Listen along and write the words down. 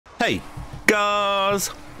Hey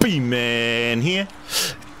guys, B-Man here.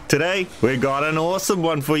 Today we got an awesome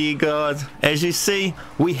one for you guys. As you see,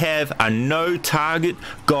 we have a no target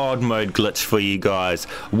God mode glitch for you guys,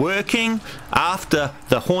 working after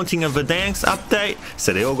the Haunting of Verdansk update,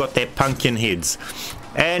 so they all got their pumpkin heads.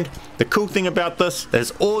 And the cool thing about this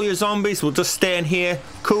is all your zombies will just stand here,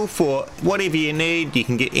 cool for whatever you need. You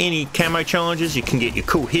can get any camo challenges, you can get your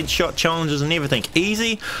cool headshot challenges and everything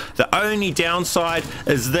easy. The only downside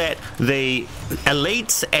is that the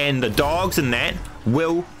elites and the dogs and that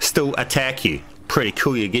will still attack you. Pretty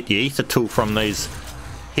cool, you get your ether tool from these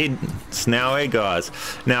heads now, guys.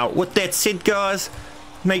 Now with that said guys,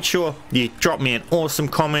 make sure you drop me an awesome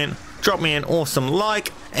comment, drop me an awesome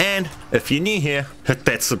like, and if you're new here, hit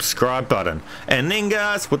that subscribe button. And then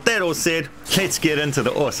guys, with that all said, let's get into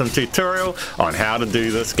the awesome tutorial on how to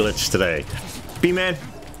do this glitch today. B-Man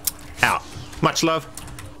out. Much love.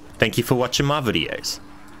 Thank you for watching my videos.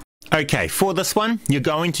 Okay, for this one, you're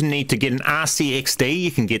going to need to get an Rcxd. You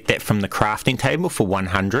can get that from the crafting table for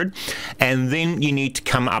 100. And then you need to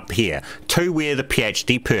come up here to where the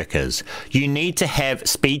PhD perk is. You need to have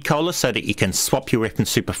speed cola so that you can swap your weapon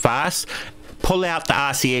super fast. Pull out the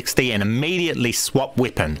Rcxd and immediately swap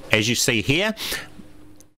weapon. As you see here,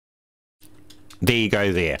 there you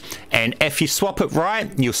go there. And if you swap it right,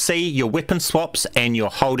 you'll see your weapon swaps and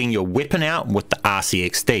you're holding your weapon out with the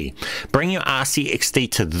Rcxd. Bring your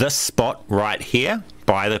Rcxd to this spot right here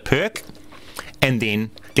by the perk and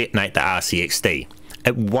then detonate the Rcxd.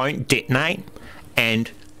 It won't detonate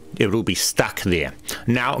and it will be stuck there.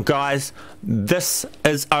 Now guys, this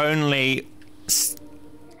is only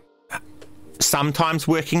sometimes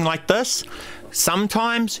working like this.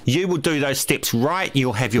 Sometimes you will do those steps right,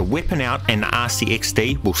 you'll have your weapon out and the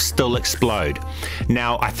Rcxd will still explode.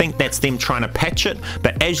 Now I think that's them trying to patch it,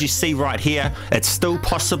 but as you see right here, it's still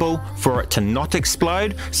possible for it to not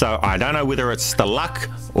explode. So I don't know whether it's the luck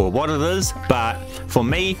or what it is, but for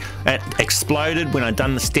me it exploded when I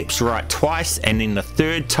done the steps right twice, and then the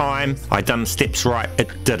third time I done the steps right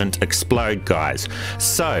it didn't explode guys.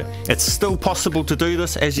 So it's still possible to do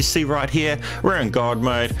this. As you see right here, we're in God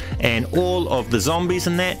mode and all of the zombies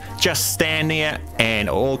and that just stand there and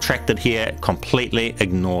all tracted here completely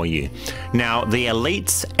ignore you. Now the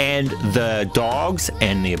elites and the dogs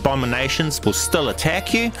and the abominations will still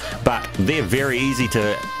attack you, but they're very easy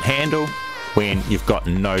to handle when you've got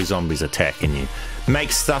no zombies attacking you.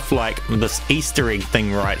 Make stuff like this Easter egg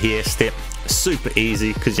thing right here step super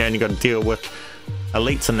easy because you only got to deal with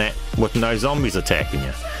elites and that with no zombies attacking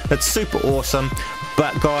you. It's super awesome.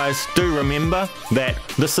 But guys, do remember that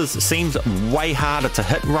this seems way harder to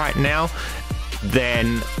hit right now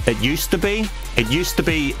than it used to be. It used to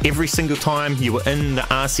be every single time you were in the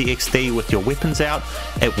Rcxd with your weapons out,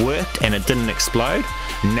 it worked and it didn't explode.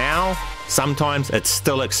 Now, sometimes it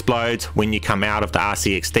still explodes when you come out of the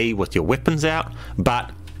Rcxd with your weapons out, but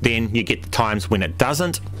then you get the times when it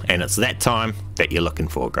doesn't, and it's that time that you're looking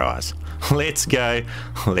for, guys. Let's go,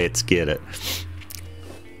 let's get it.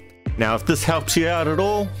 Now if this helps you out at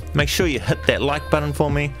all, make sure you hit that like button for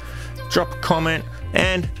me, drop a comment,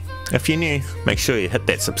 and if you're new, make sure you hit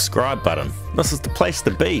that subscribe button. This is the place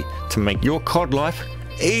to be to make your COD life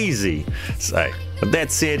easy. So with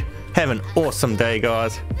that said, have an awesome day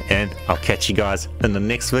guys, and I'll catch you guys in the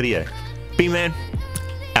next video. B-Man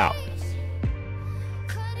out.